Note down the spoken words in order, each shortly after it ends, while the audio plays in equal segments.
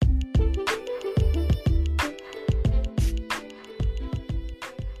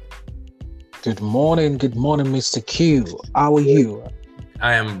Good morning, Mr. Q. How are you?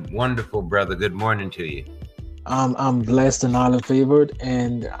 I am wonderful, brother. Good morning to you. I'm blessed and highly favored,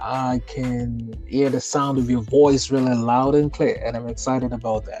 and I can hear the sound of your voice really loud and clear, and I'm excited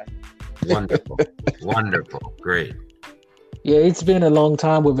about that. Wonderful. Wonderful. Great. Yeah, it's been a long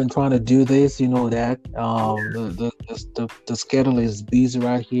time. We've been trying to do this. You know that. Yeah. The schedule is busy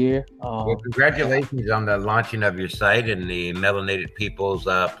right here. Well, congratulations on the launching of your site and the Melanated Peoples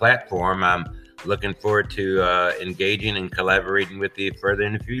platform. I'm looking forward to engaging and collaborating with you further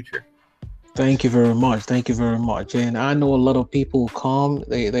in the future. Thank you very much. Thank you very much. And I know a lot of people come.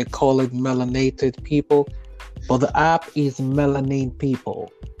 They call it melanated people, but the app is melanin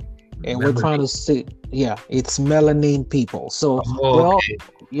people. And we're trying to see, yeah, it's melanin people. So Oh, okay.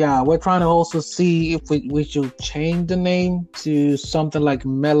 we're trying to also see if we should change the name to something like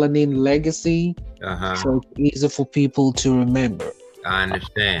Melanin Legacy, so it's easy for people to remember. I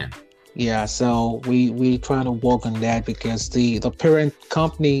understand. Yeah, so we trying to work on that because the parent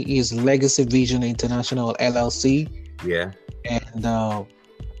company is Legacy Vision International LLC, Yeah. and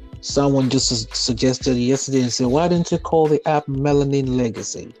someone just suggested yesterday and said, why don't you call the app Melanin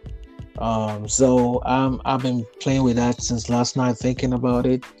Legacy? So I've been playing with that since last night, thinking about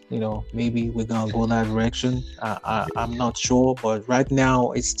it. Maybe we're gonna go that direction. I'm not sure, but right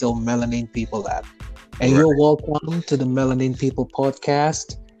now it's still Melanin People app. And you're welcome to the Melanin People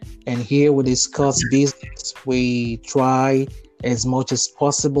podcast. And here we discuss business. We try as much as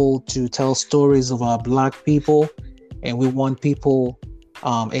possible to tell stories of our Black people, and we want people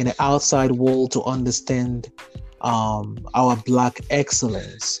in the outside world to understand our Black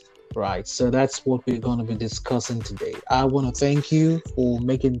excellence. Right, so that's what we're going to be discussing today. I want to thank you for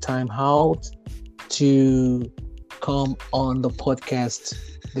making time out to come on the podcast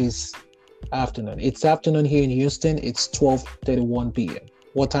this afternoon. It's afternoon here in Houston. It's 12:31 p.m.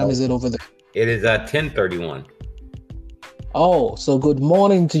 What time is it over there? It is 10:31. Oh, so good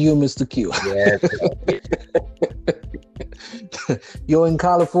morning to you, Mr. Q. Yes. You're in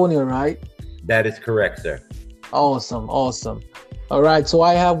California, right? That is correct, sir. Awesome. All right, so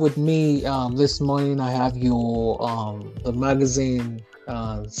I have with me this morning, I have your the magazine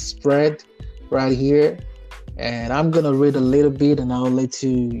spread right here, and I'm gonna read a little bit, and I'll let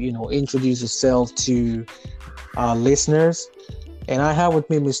you, introduce yourself to our listeners. And I have with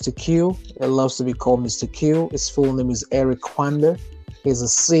me Mr. Q. He loves to be called Mr. Q. His full name is Eric Kwander. He's the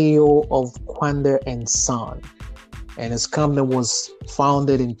CEO of Kwander and Son, and his company was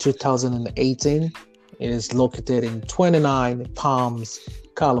founded in 2018. It is located in 29 Palms,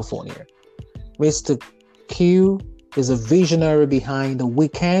 California. Mr. Q is a visionary behind the We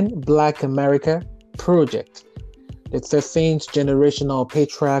Can Black America project, the 13th generational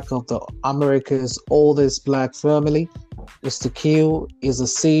patriarch of the America's oldest Black family. Mr. Q is the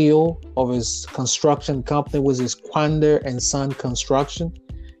CEO of his construction company, which is Kwander and Son Construction,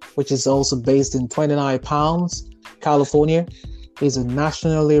 which is also based in 29 Palms, California. He's a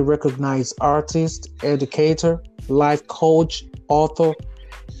nationally recognized artist, educator, life coach, author,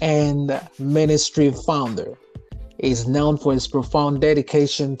 and ministry founder. He's known for his profound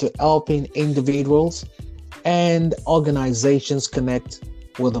dedication to helping individuals and organizations connect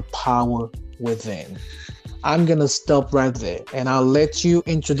with the power within. I'm going to stop right there, and I'll let you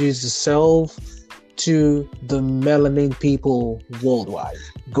introduce yourself to the melanin people worldwide.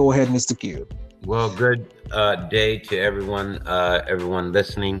 Go ahead, Mr. Q. Well, good day to everyone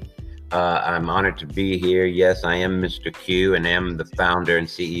listening. I'm honored to be here. Yes, I am Mr. Q, and am the founder and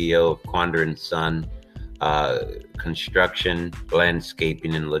CEO of Kwander and Son Construction,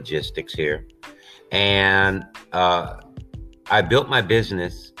 Landscaping, and Logistics here. And I built my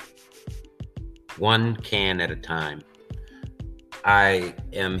business one can at a time. I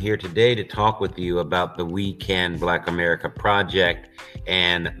am here today to talk with you about the We Can Black America project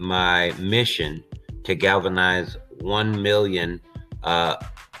and my mission to galvanize 1 million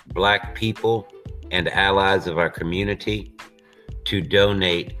Black people and allies of our community to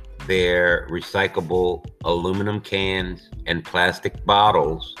donate their recyclable aluminum cans and plastic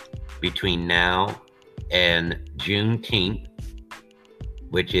bottles between now and Juneteenth,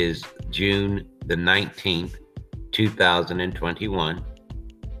 which is June the 19th, 2021,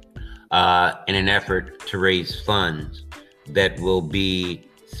 in an effort to raise funds that will be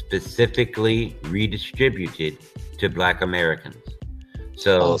specifically redistributed to Black Americans.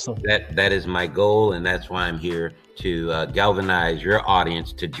 So Awesome. that is my goal, and that's why I'm here to galvanize your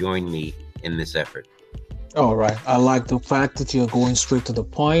audience to join me in this effort. All right. I like the fact that you're going straight to the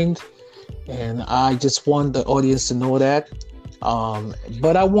point, and I just want the audience to know that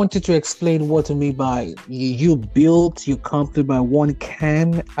But I wanted to explain what to me by you built your company by one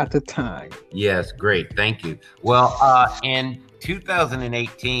can at a time. Yes, great. Thank you. Well, in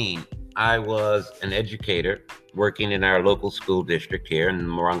 2018, I was an educator working in our local school district here in the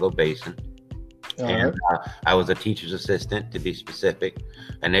Morongo Basin. All And right. I was a teacher's assistant, to be specific,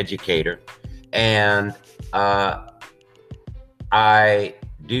 an educator. And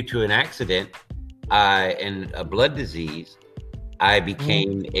due to an accident, and a blood disease, I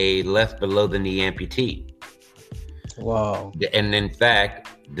became a left below the knee amputee. Wow. And in fact,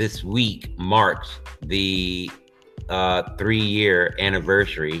 this week marks the 3-year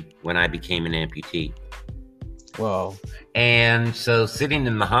anniversary when I became an amputee. Wow. And so sitting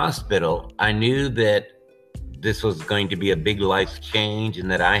in the hospital, I knew that this was going to be a big life change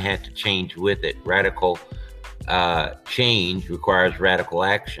and that I had to change with it. Radical change requires radical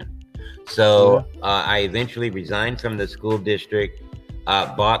action. So I eventually resigned from the school district,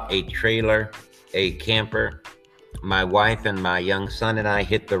 bought a trailer, a camper. My wife and my young son and I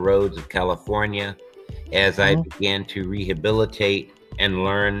hit the roads of California as I began to rehabilitate and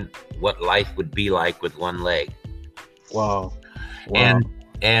learn what life would be like with one leg. Wow. Wow.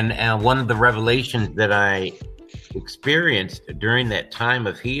 And one of the revelations that I experienced during that time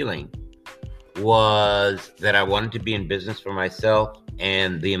of healing was that I wanted to be in business for myself,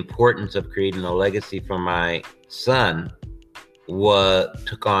 and the importance of creating a legacy for my son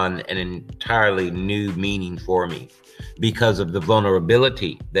took on an entirely new meaning for me because of the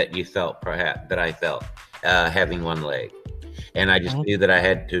vulnerability that I felt having one leg. And I just knew that I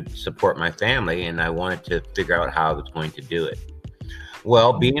had to support my family, and I wanted to figure out how I was going to do it.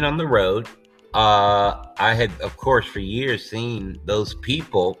 Well, being on the road, I had, of course, for years seen those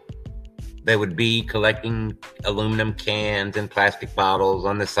people that would be collecting aluminum cans and plastic bottles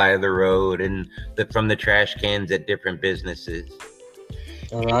on the side of the road and from the trash cans at different businesses.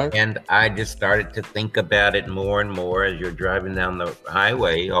 All right. And I just started to think about it more and more as you're driving down the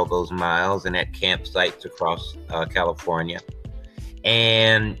highway, all those miles, and at campsites across California,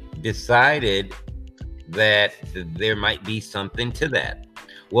 and decided that there might be something to that.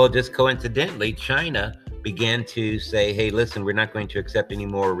 Well, just coincidentally, China began to say, hey, listen, we're not going to accept any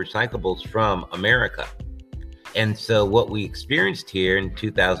more recyclables from America. And so what we experienced here in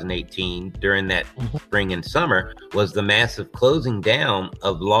 2018 during that spring and summer was the massive closing down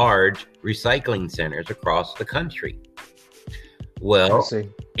of large recycling centers across the country. Well,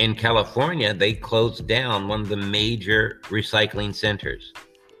 in California, they closed down one of the major recycling centers.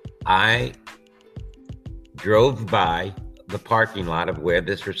 I drove by the parking lot of where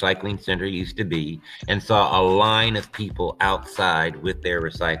this recycling center used to be and saw a line of people outside with their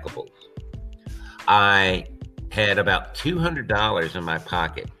recyclables. I had about $200 in my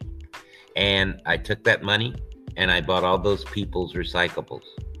pocket, and I took that money and I bought all those people's recyclables.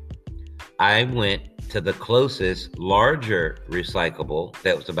 I went to the closest larger recyclable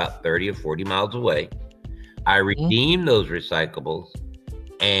that was about 30 or 40 miles away. I redeemed those recyclables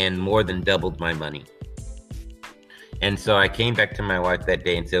and more than doubled my money. And so I came back to my wife that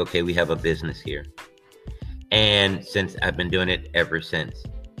day and said, okay, we have a business here. And since I've been doing it ever since.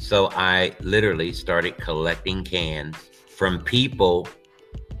 So I literally started collecting cans from people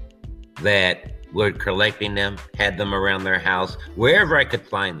that were collecting them, had them around their house, wherever I could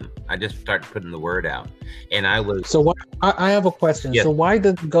find them. I just started putting the word out. And I was... So I have a question. Yes. So why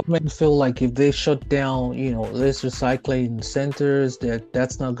does the government feel like if they shut down, this recycling centers,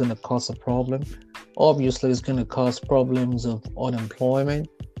 that's not going to cause a problem? Obviously, it's going to cause problems of unemployment,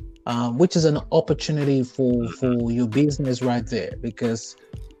 which is an opportunity for your business right there. Because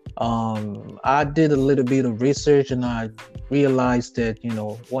I did a little bit of research and I realized that,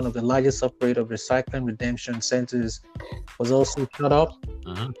 one of the largest operator of recycling redemption centers was also shut up,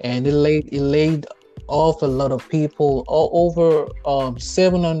 and it laid off a lot of people, over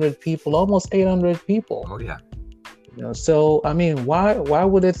 700 people, almost 800 people. Oh yeah. So I mean, why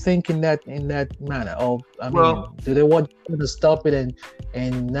would they think in that manner? Do they want to stop it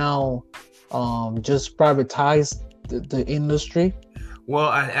and now just privatize the industry?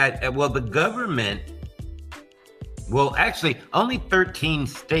 Well, the government. Well, actually, only 13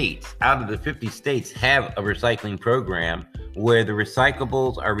 states out of the 50 states have a recycling program where the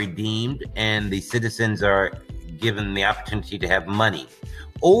recyclables are redeemed and the citizens are given the opportunity to have money,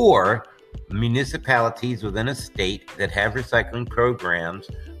 or municipalities within a state that have recycling programs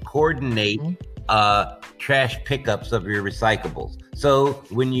coordinate trash pickups of your recyclables. So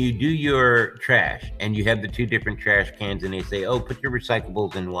when you do your trash and you have the two different trash cans and they say, oh, put your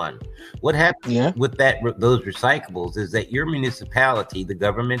recyclables in one. What happens with those recyclables is that your municipality, the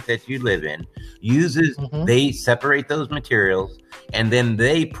government that you live in, uses, they separate those materials and then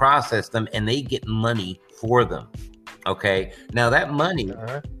they process them and they get money for them. Okay. Now that money,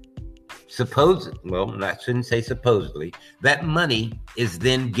 I shouldn't say supposedly, that money is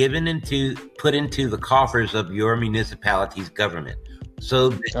then put into the coffers of your municipality's government so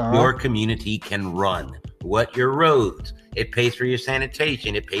that your community can run. Your roads, it pays for your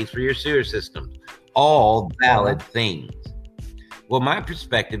sanitation, it pays for your sewer systems, all valid things. Well, my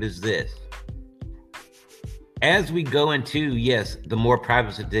perspective is this. As we go into, the more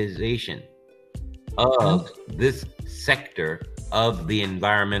privatization of this sector of the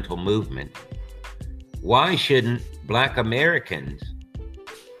environmental movement, why shouldn't Black Americans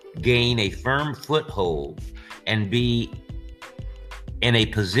gain a firm foothold and be in a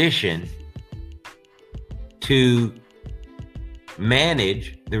position to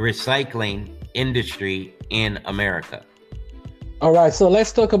manage the recycling industry in America? All right, so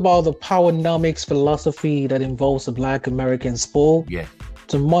let's talk about the powernomics philosophy that involves the Black Americans pull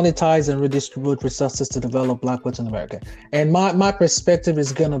to monetize and redistribute resources to develop Black wealth in America. And my perspective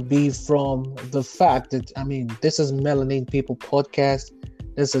is going to be from the fact that, this is Melanin People podcast.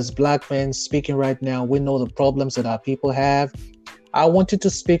 This is Black men speaking right now. We know the problems that our people have. I want you to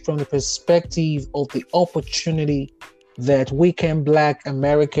speak from the perspective of the opportunity that Weekend Black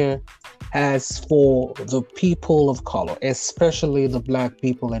America has for the people of color, especially the Black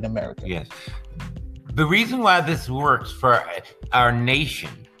people in America. Yes. The reason why this works for our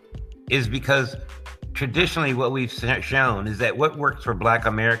nation is because traditionally what we've shown is that what works for Black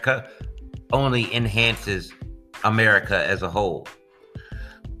America only enhances America as a whole.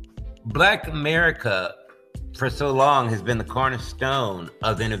 Black America for so long has been the cornerstone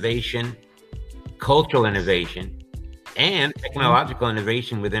of innovation, cultural innovation, and technological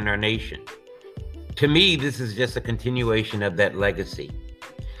innovation within our nation. To me, this is just a continuation of that legacy.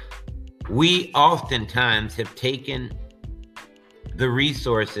 We oftentimes have taken the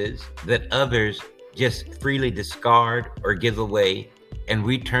resources that others just freely discard or give away, and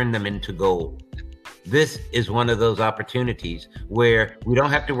we turn them into gold. This is one of those opportunities where we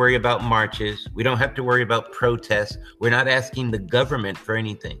don't have to worry about marches. We don't have to worry about protests. We're not asking the government for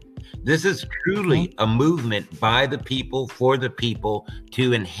anything. This is truly a movement by the people, for the people,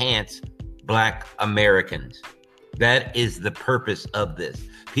 to enhance Black Americans. That is the purpose of this.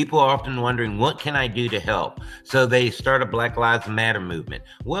 People are often wondering, what can I do to help? So they start a Black Lives Matter movement.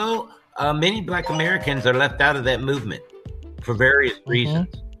 Well, many Black Americans are left out of that movement for various reasons.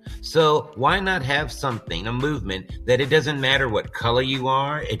 So why not have something, a movement, that it doesn't matter what color you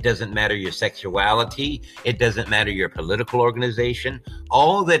are, it doesn't matter your sexuality, it doesn't matter your political organization.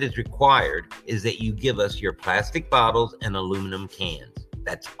 All that is required is that you give us your plastic bottles and aluminum cans.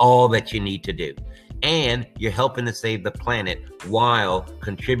 That's all that you need to do. And you're helping to save the planet while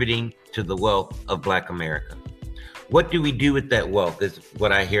contributing to the wealth of Black America. What do we do with that wealth is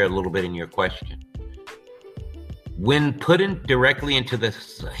what I hear a little bit in your question. When put directly into the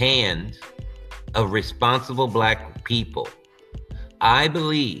hands of responsible Black people, I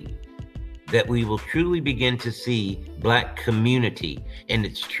believe that we will truly begin to see Black community in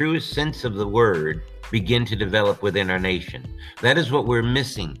its truest sense of the word begin to develop within our nation. That is what we're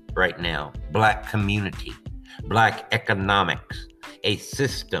missing right now. Black community, Black economics, a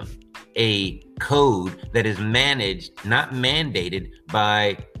system, a code that is managed, not mandated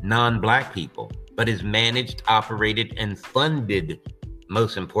by non-Black people, but is managed, operated, and funded,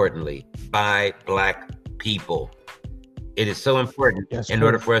 most importantly, by Black people. It is so important in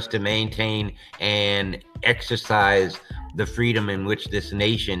order for us to maintain and exercise the freedom in which this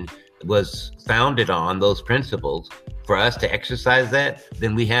nation was founded on, those principles. For us to exercise that,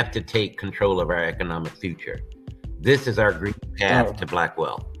 then we have to take control of our economic future. This is our green path to Black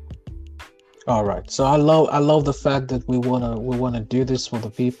wealth. All right. So I love the fact that we wanna do this for the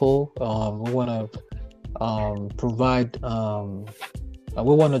people. We wanna provide.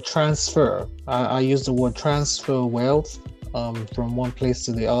 We want to transfer. I use the word transfer wealth from one place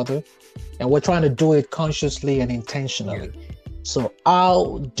to the other, and we're trying to do it consciously and intentionally. Yeah. So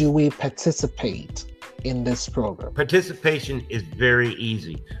how do we participate in this program? Participation is very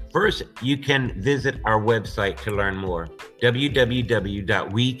easy. First, you can visit our website to learn more,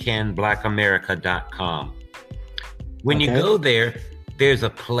 www.wecanblackamerica.com. When you go there, there's a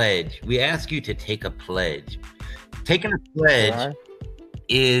pledge. We ask you to take a pledge. Taking a pledge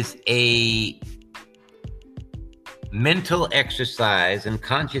is a mental exercise and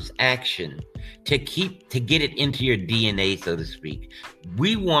conscious action to get it into your DNA, so to speak.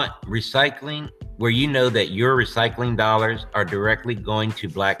 We want recycling where you know that your recycling dollars are directly going to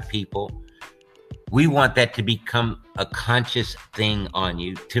Black people. We want that to become a conscious thing on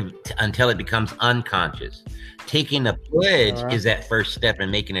you until it becomes unconscious. Taking a pledge is that first step in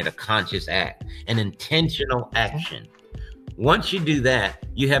making it a conscious act, an intentional action. Once you do that,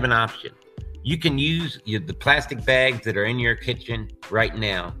 you have an option. You can use the plastic bags that are in your kitchen right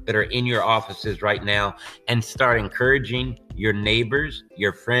now, that are in your offices right now, and start encouraging your neighbors,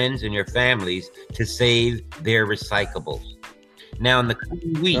 your friends, and your families to save their recyclables. Now, in the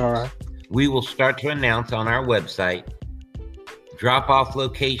coming weeks, we will start to announce on our website drop-off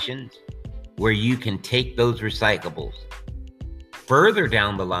locations where you can take those recyclables. Further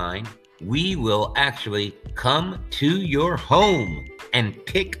down the line, we will actually come to your home and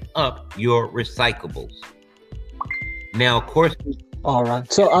pick up your recyclables. Now, of course. All right.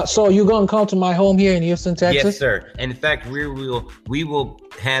 So you're gonna come to my home here in Houston, Texas? Yes, sir. In fact, we will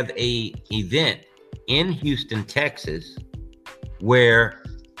have a event in Houston, Texas, where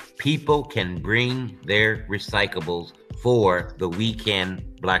people can bring their recyclables for the We Can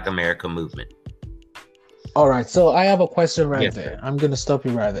Black America movement. All right, so I have a question right Sir. there. I'm going to stop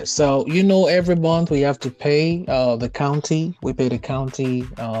you right there. So, every month we have to pay the county. We pay the county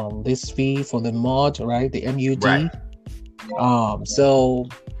this fee for the MUD, right? The MUD. Right. So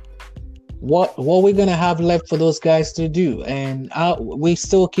what we're going to have left for those guys to do? And we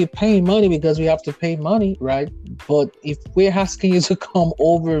still keep paying money because we have to pay money, right? But if we're asking you to come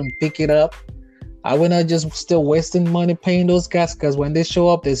over and pick it up, are we not just still wasting money paying those guys? Because when they show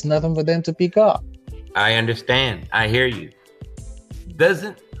up, there's nothing for them to pick up. I understand. I hear you.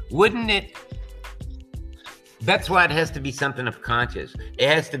 Wouldn't it? That's why it has to be something of conscious. It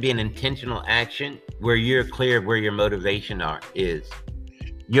has to be an intentional action where you're clear of where your motivation is.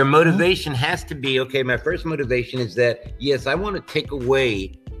 Your motivation has to be, okay, my first motivation is that, yes, I want to take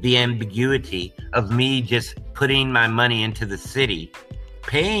away the ambiguity of me just putting my money into the city,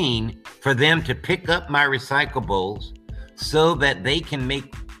 paying for them to pick up my recyclables so that they can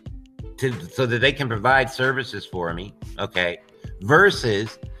provide services for me, okay?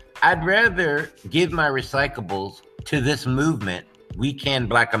 Versus, I'd rather give my recyclables to this movement, We Can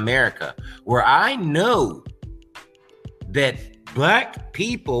Black America, where I know that Black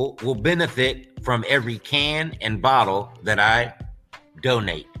people will benefit from every can and bottle that I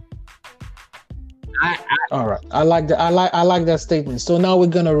donate. All right, I like that. I like that statement. So now we're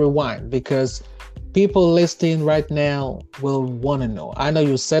gonna rewind because people listening right now will want to know. I know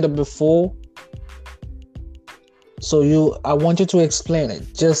you said it before, so I want you to explain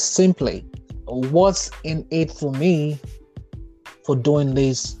it just simply. What's in it for me for doing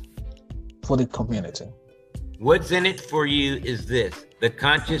this for the community? What's in it for you is this: the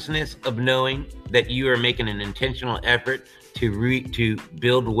consciousness of knowing that you are making an intentional effort to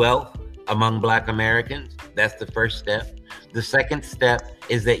build wealth among Black Americans. That's the first step. The second step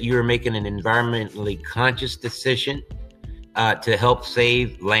is that you are making an environmentally conscious decision to help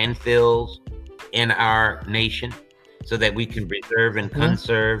save landfills in our nation so that we can preserve and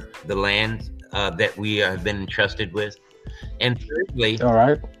conserve the lands that we have been entrusted with. And thirdly, all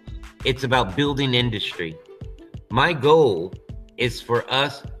right, it's about building industry. My goal is for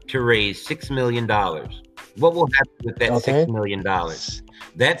us to raise $6 million. What will happen with that $6 million?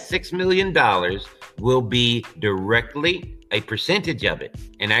 That $6 million will be directly a percentage of it.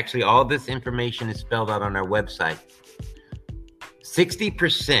 And actually, all this information is spelled out on our website.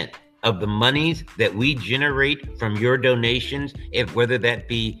 60% of the monies that we generate from your donations, whether that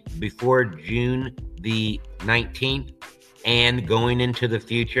be before June the 19th and going into the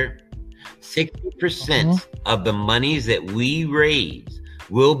future, 60% of the monies that we raise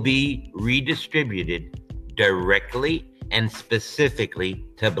will be redistributed directly and specifically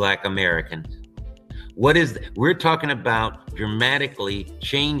to Black Americans. We're talking about dramatically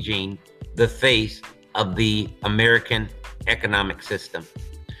changing the face of the American economic system.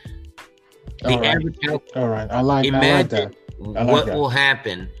 All right. I like that. What will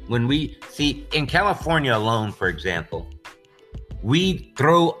happen when we see in California alone, for example, we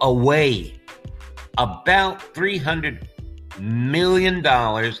throw away about $300 million in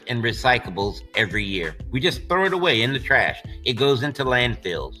recyclables every year. We just throw it away in the trash. It goes into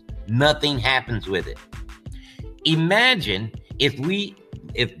landfills. Nothing happens with it. Imagine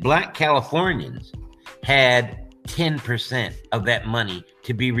if Black Californians had 10% of that money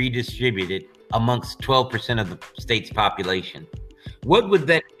to be redistributed amongst 12% of the state's population. What would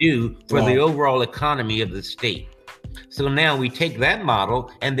that do for the overall economy of the state? So now we take that model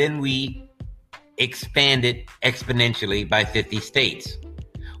and then we expanded exponentially by 50 states.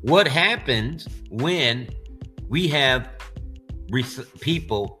 What happens when we have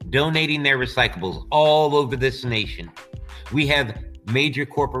people donating their recyclables all over this nation? We have major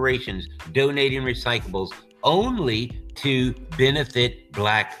corporations donating recyclables only to benefit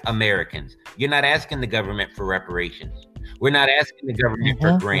Black Americans. You're not asking the government for reparations. We're not asking the government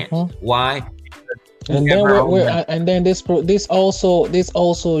for grants. Why? And then and then this also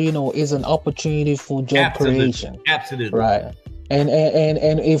is an opportunity for job creation. Absolutely. Right. And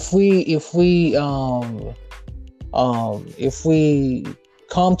if we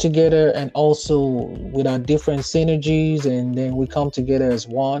come together and also with our different synergies, and then we come together as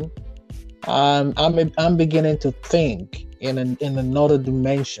one, I'm beginning to think in another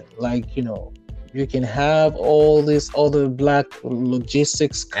dimension. Like, you can have all this other Black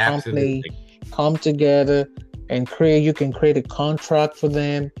logistics company come together and you can create a contract for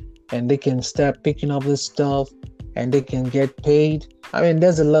them, and they can start picking up this stuff and they can get paid. I mean,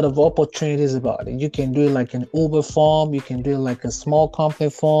 there's a lot of opportunities about it. You can do it like an Uber farm. You can do it like a small company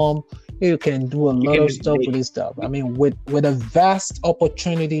farm. You can do a lot of stuff with this stuff. I mean, with a vast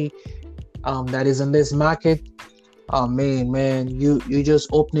opportunity that is in this market. Oh man, you just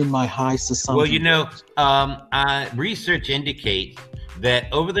opening my eyes to something. Well, research indicates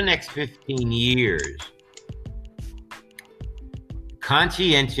that over the next 15 years,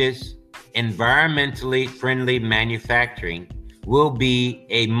 conscientious, environmentally friendly manufacturing will be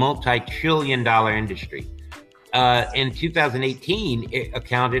a multi-trillion-dollar industry. In 2018, it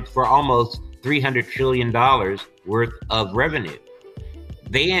accounted for almost $300 trillion worth of revenue.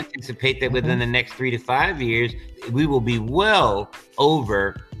 They anticipate that within the next 3 to 5 years, we will be well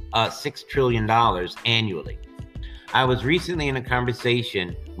over $6 trillion annually. I was recently in a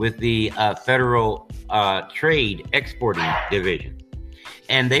conversation with the Federal Trade Exporting Division,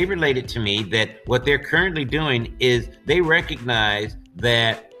 and they related to me that what they're currently doing is they recognize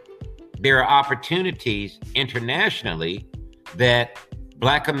that there are opportunities internationally that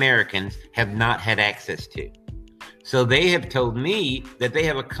Black Americans have not had access to. So they have told me that they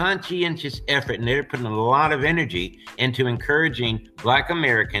have a conscientious effort, and they're putting a lot of energy into encouraging Black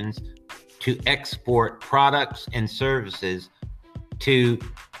Americans to export products and services to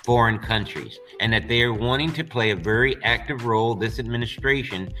foreign countries, and that they are wanting to play a very active role, this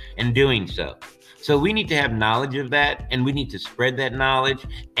administration, in doing so. So we need to have knowledge of that, and we need to spread that knowledge.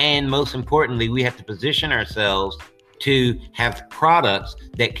 And most importantly, we have to position ourselves to have products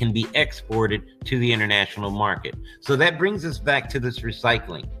that can be exported to the international market. So that brings us back to this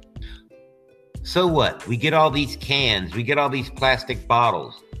recycling. So what? We get all these cans, we get all these plastic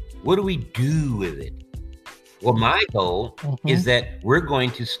bottles. What do we do with it? Well, my goal is that we're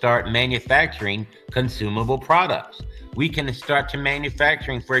going to start manufacturing consumable products. We can start to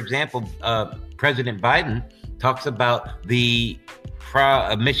manufacturing, for example, President Biden talks about the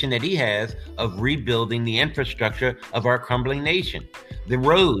mission that he has of rebuilding the infrastructure of our crumbling nation. The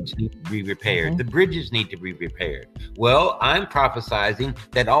roads need to be repaired. The bridges need to be repaired. Well, I'm prophesizing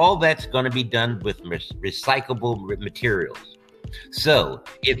that all that's going to be done with recyclable materials. So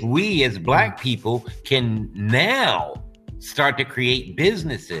if we as Black people can now start to create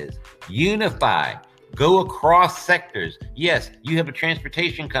businesses, unify, go across sectors. Yes, you have a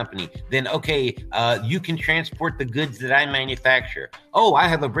transportation company. Then, okay, you can transport the goods that I manufacture. Oh, I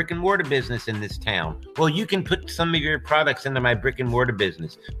have a brick and mortar business in this town. Well, you can put some of your products into my brick and mortar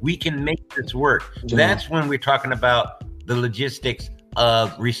business. We can make this work. Yeah. That's when we're talking about the logistics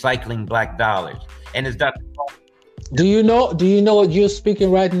of recycling Black dollars. And as Dr. Do you know what you're speaking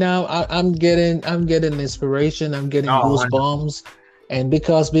right now? I'm getting inspiration. I'm getting goosebumps. And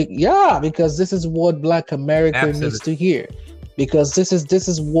because this is what Black America needs to hear. Because this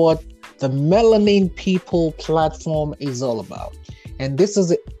is what the Melanin People platform is all about. And this is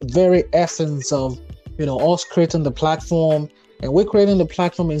the very essence of, us creating the platform. And we're creating the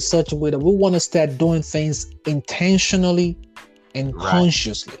platform in such a way that we want to start doing things intentionally and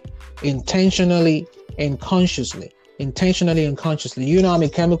consciously. Intentionally and consciously. I'm in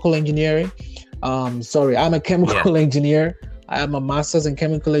chemical engineering. I'm a chemical engineer. I have a master's in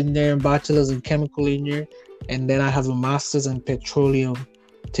chemical engineering, bachelor's in chemical engineering, and then I have a master's in petroleum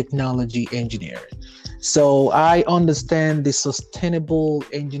technology engineering. So I understand the sustainable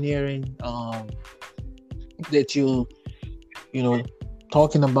engineering that you're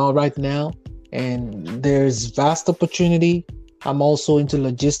talking about right now, and there's vast opportunity. I'm also into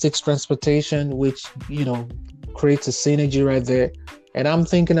logistics transportation, which creates a synergy right there. And I'm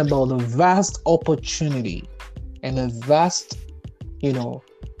thinking about the vast opportunity and the vast,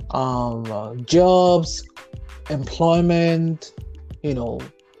 jobs, employment,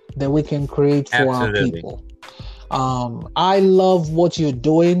 that we can create for our Absolutely. people. I love what you're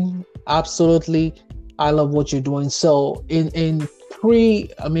doing. Absolutely, I love what you're doing. So in three,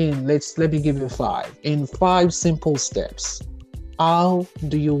 I mean, let me give you five. In five simple steps, how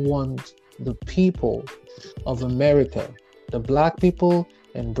do you want the people of America, the Black people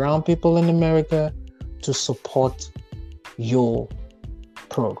and brown people in America, to support your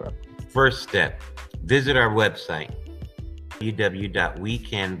program? First step, visit our website,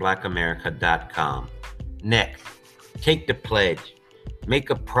 www.wecanblackamerica.com. Next, take the pledge.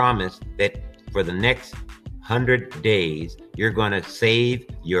 Make a promise that for the next 100 days, you're going to save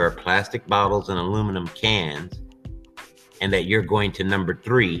your plastic bottles and aluminum cans, and that you're going to, number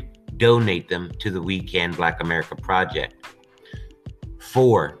 3, donate them to the We Can Black America Project.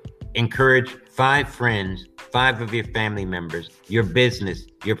 4, encourage 5 friends, 5 of your family members, your business,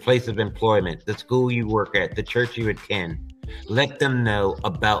 your place of employment, the school you work at, the church you attend. Let them know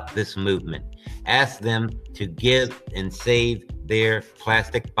about this movement. Ask them to give and save their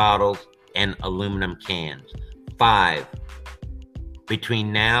plastic bottles and aluminum cans. 5,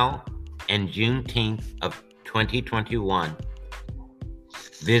 between now and Juneteenth of 2021,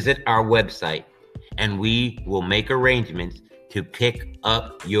 visit our website and we will make arrangements to pick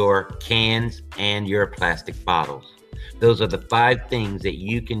up your cans and your plastic bottles. Those are the 5 things that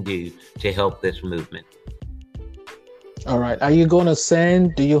you can do to help this movement. All right. Are you going to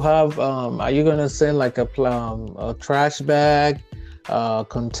send, do you have, are you going to send like a trash bag,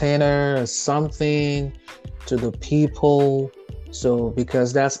 container, something to the people? So,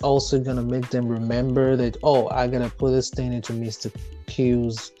 because that's also going to make them remember that, oh, I got to put this thing into Mr.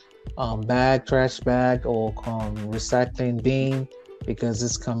 Q's bag, trash bag, or recycling bin, because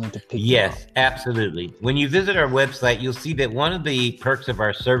it's coming to pick Yes, them up. absolutely. When you visit our website, you'll see that one of the perks of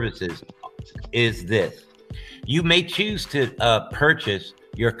our services is this. You may choose to purchase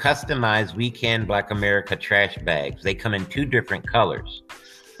your customized We Can Black America trash bags. They come in 2 different colors.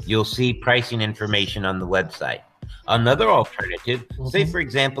 You'll see pricing information on the website. Another alternative, say for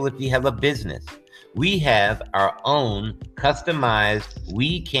example, if you have a business, we have our own customized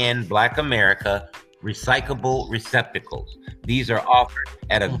We Can Black America recyclable receptacles. These are offered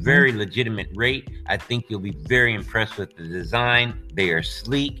at a very legitimate rate. I think you'll be very impressed with the design. They are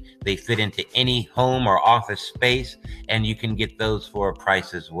sleek. They fit into any home or office space, and you can get those for a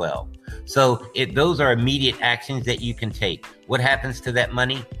price as well. So those are immediate actions that you can take. What happens to that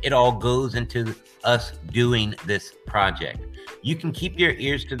money? It all goes into us doing this project. You can keep your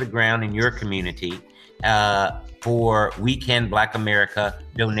ears to the ground in your community for We Can Black America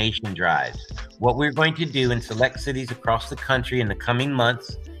donation drives. What we're going to do in select cities across the country in the coming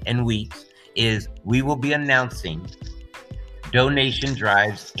months and weeks is we will be announcing donation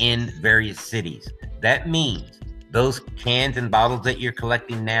drives in various cities. That means those cans and bottles that you're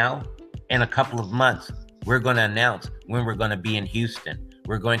collecting now, in a couple of months, we're going to announce when we're going to be in Houston.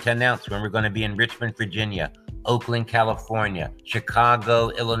 We're going to announce when we're going to be in Richmond, Virginia, Oakland, California,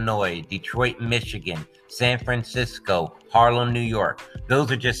 Chicago, Illinois, Detroit, Michigan, San Francisco, Harlem, New York. Those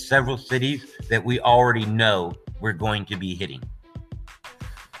are just several cities that we already know we're going to be hitting.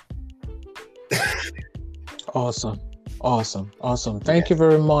 Awesome. Thank you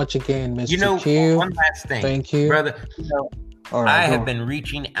very much again, Mr. Q. One last thing. Thank you. Brother, all right, I have been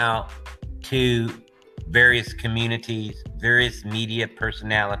reaching out to various communities, various media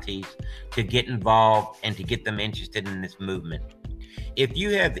personalities to get involved and to get them interested in this movement. If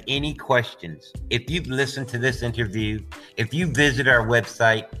you have any questions, if you've listened to this interview, if you visit our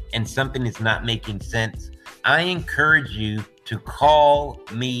website and something is not making sense, I encourage you to call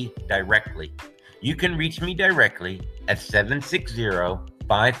me directly. You can reach me directly at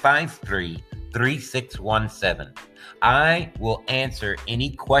 760-553-3617. I will answer any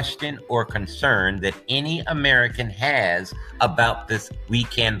question or concern that any American has about this We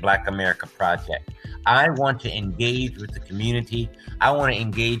Can Black America project. I want to engage with the community. I want to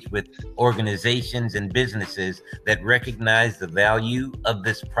engage with organizations and businesses that recognize the value of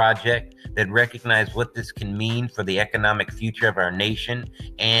this project, that recognize what this can mean for the economic future of our nation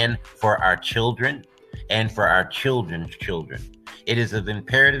and for our children and for our children's children. It is of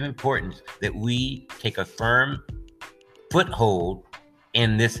imperative importance that we take a firm foothold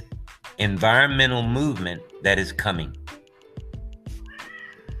in this environmental movement that is coming.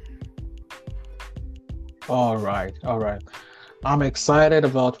 All right. I'm excited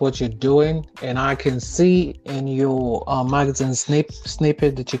about what you're doing, and I can see in your magazine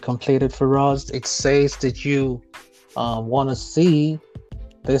snippet that you completed for us, it says that you want to see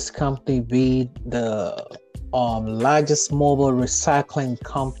this company be the largest mobile recycling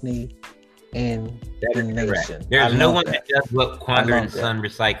company in That the is correct. nation. I There's no love one that that. does what I Quander and love that. Son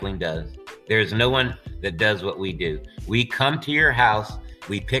Recycling does. There's no one that does what we do. We come to your house,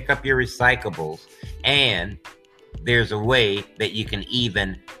 we pick up your recyclables, and there's a way that you can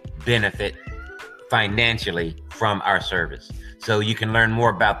even benefit financially from our service. So you can learn more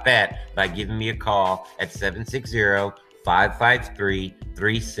about that by giving me a call at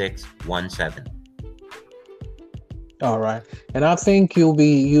 760-553-3617. All right, and I think you'll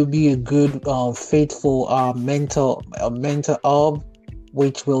be a good faithful mentor hub,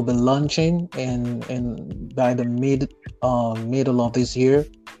 which will be launching in by the middle of this year.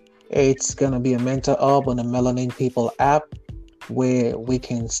 It's gonna be a mentor hub on the Melanin People app, where we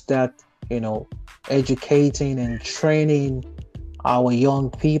can start, educating and training our young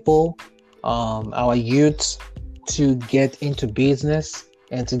people, our youths, to get into business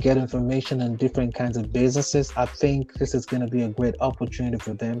and to get information on different kinds of businesses. I think this is going to be a great opportunity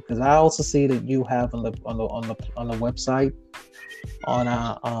for them, because I also see that you have on the website, on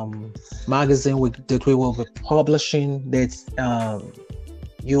our magazine that we will be publishing, that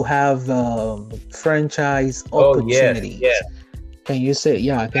you have franchise opportunities. Yes. Can you say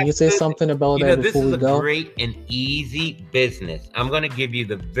something about that This before is we a go? great and easy business. I'm going to give you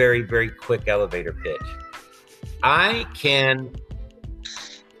the very, very quick elevator pitch. I can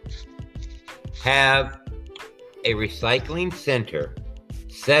have a recycling center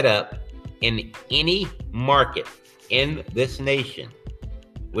set up in any market in this nation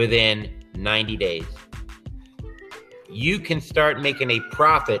within 90 days. You can start making a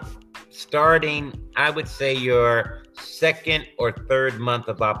profit starting, I would say, your second or third month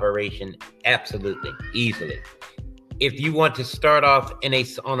of operation. Absolutely, easily. If you want to start off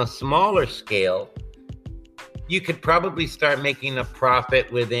on a smaller scale, you could probably start making a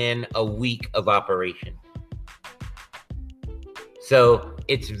profit within a week of operation. So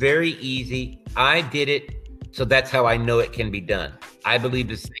it's very easy. I did it, so that's how I know it can be done. I believe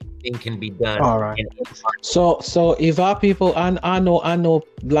the same thing can be done. All right. So if our people, I know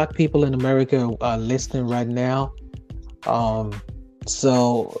Black people in America are listening right now.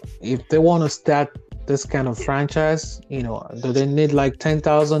 So if they want to start this kind of franchise, do they need like $10,000,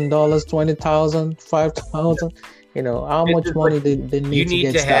 $20,000, $5,000? How much money they need to get started? You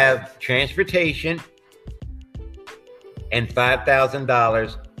need to have transportation and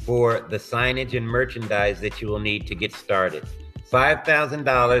 $5,000 for the signage and merchandise that you will need to get started.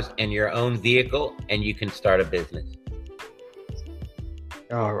 $5,000 and your own vehicle, and you can start a business.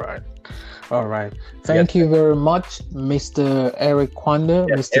 All right. Thank you very much, Mr. Eric Quander,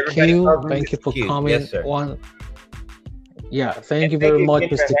 Mr. Q. Thank you for coming. Yes, sir. Thank you very much,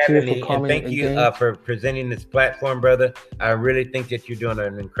 Mr. Q, for coming. And thank you for presenting this platform, brother. I really think that you're doing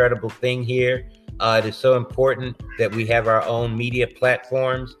an incredible thing here. It is so important that we have our own media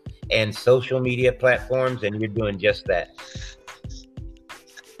platforms and social media platforms, and you're doing just that.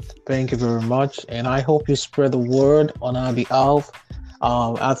 Thank you very much, and I hope you spread the word on our behalf.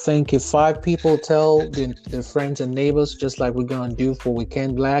 I think if 5 people tell their friends and neighbors, just like we're going to do for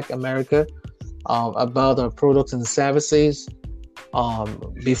Weekend Black America, about our products and services,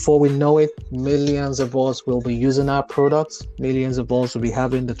 before we know it, millions of us will be using our products. Millions of us will be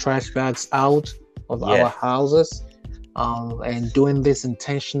having the trash bags out of our houses, and doing this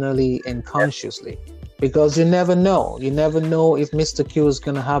intentionally and consciously. Because you never know. You never know if Mr. Q is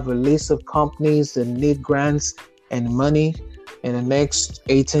going to have a list of companies that need grants and money in the next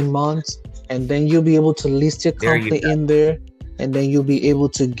 18 months, and then you'll be able to list your company in there, and then you'll be able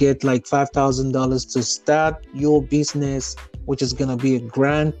to get like $5,000 to start your business, which is going to be a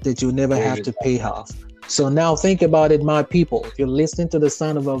grant that you'll never have to pay off. So now think about it, my people. If you're listening to the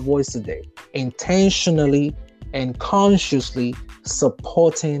sound of our voice today, intentionally and consciously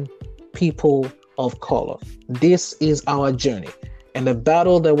supporting people of color. This is our journey. And the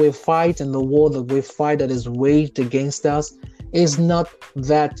battle that we fight and the war that we fight that is waged against us is not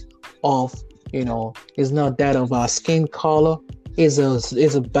that of, is not that of our skin color. Is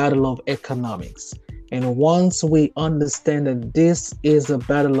a battle of economics. And once we understand that this is a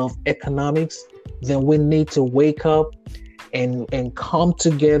battle of economics, then we need to wake up and come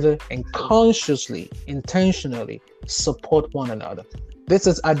together and consciously, intentionally support one another. This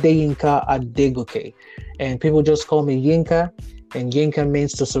is Adeyinka Adegoke, and people just call me Yinka, and Yinka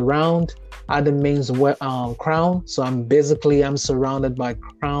means to surround. Ade means crown, so I'm surrounded by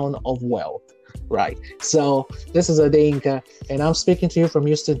crown of wealth, right? So this is Adeyinka, and I'm speaking to you from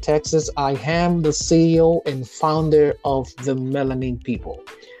Houston, Texas. I am the CEO and founder of the Melanin People.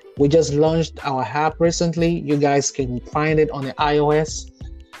 We just launched our app recently. You guys can find it on the iOS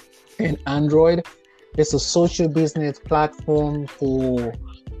and Android. It's a social business platform for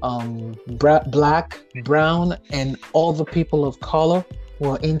black, brown, and other people of color who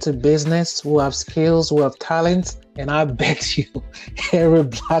are into business, who have skills, who have talent. And I bet you every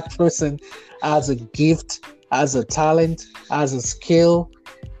black person has a gift, has a talent, has a skill.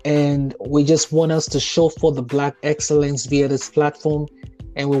 And we just want us to show for the black excellence via this platform.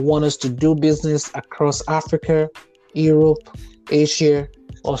 And we want us to do business across Africa, Europe, Asia,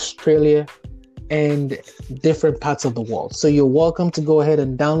 Australia, and different parts of the world. So you're welcome to go ahead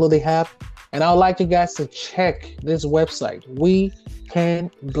and download the app. And I would like you guys to check this website,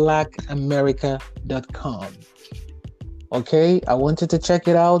 wecanblackамerica.com. Okay, I want you to check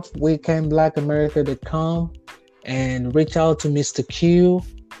it out, wecanblackамerica.com, and reach out to Mr. Q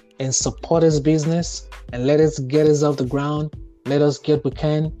and support his business and let us get us off the ground. Let us get what we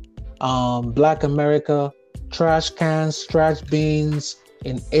can. Black America, trash cans, trash bins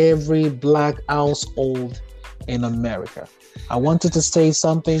in every black household in America. I wanted to say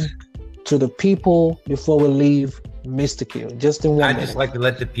something to the people before we leave, Mr. Q. Just in one I'd minute. just like to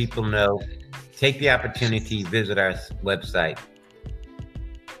let the people know, take the opportunity, visit our website.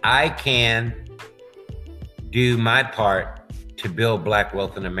 I can do my part to build black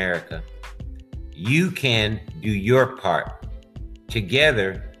wealth in America. You can do your part.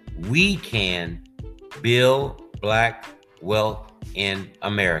 Together, we can build black wealth in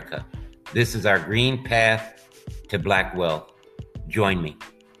America. This is our green path to black wealth. Join me.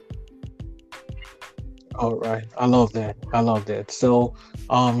 All right. I love that. So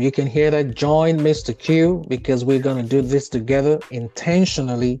you can hear that. Join Mr. Q because we're going to do this together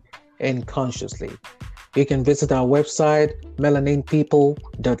intentionally and consciously. You can visit our website,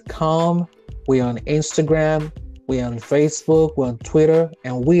 melaninpeople.com. We're on Instagram. We're on Facebook. We're on Twitter.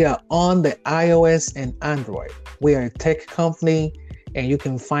 And we are on the iOS and Android. We are a tech company, and you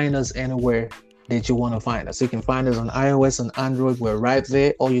can find us anywhere that you want to find us. You can find us on iOS and Android. We're right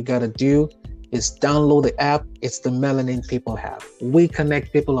there. All you got to do is download the app. It's the Melanin People app. We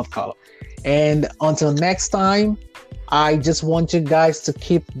connect people of color. And until next time, I just want you guys to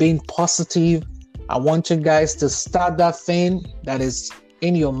keep being positive. I want you guys to start that thing that is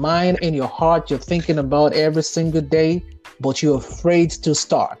in your mind, in your heart, you're thinking about every single day, but you're afraid to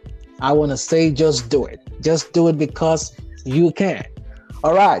start. I want to say, just do it. Just do it because you can.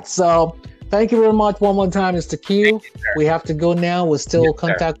 All right. So thank you very much one more time, Mr. Q. We have to go now. We'll still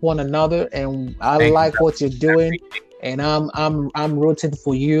contact one another, and I like what you're doing. And I'm rooting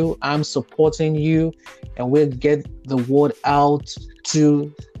for you. I'm supporting you, and we'll get the word out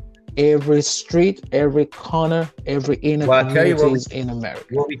to every street, every corner, every inner communities in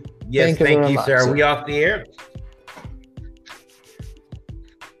America. Yes, thank you, sir. Are we off the air?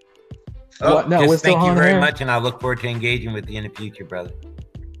 No, just thank you very much, and I look forward to engaging with you in the future, brother.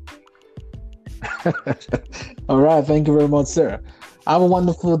 All right. Thank you very much, sir. Have a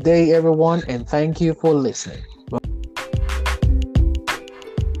wonderful day, everyone, and thank you for listening.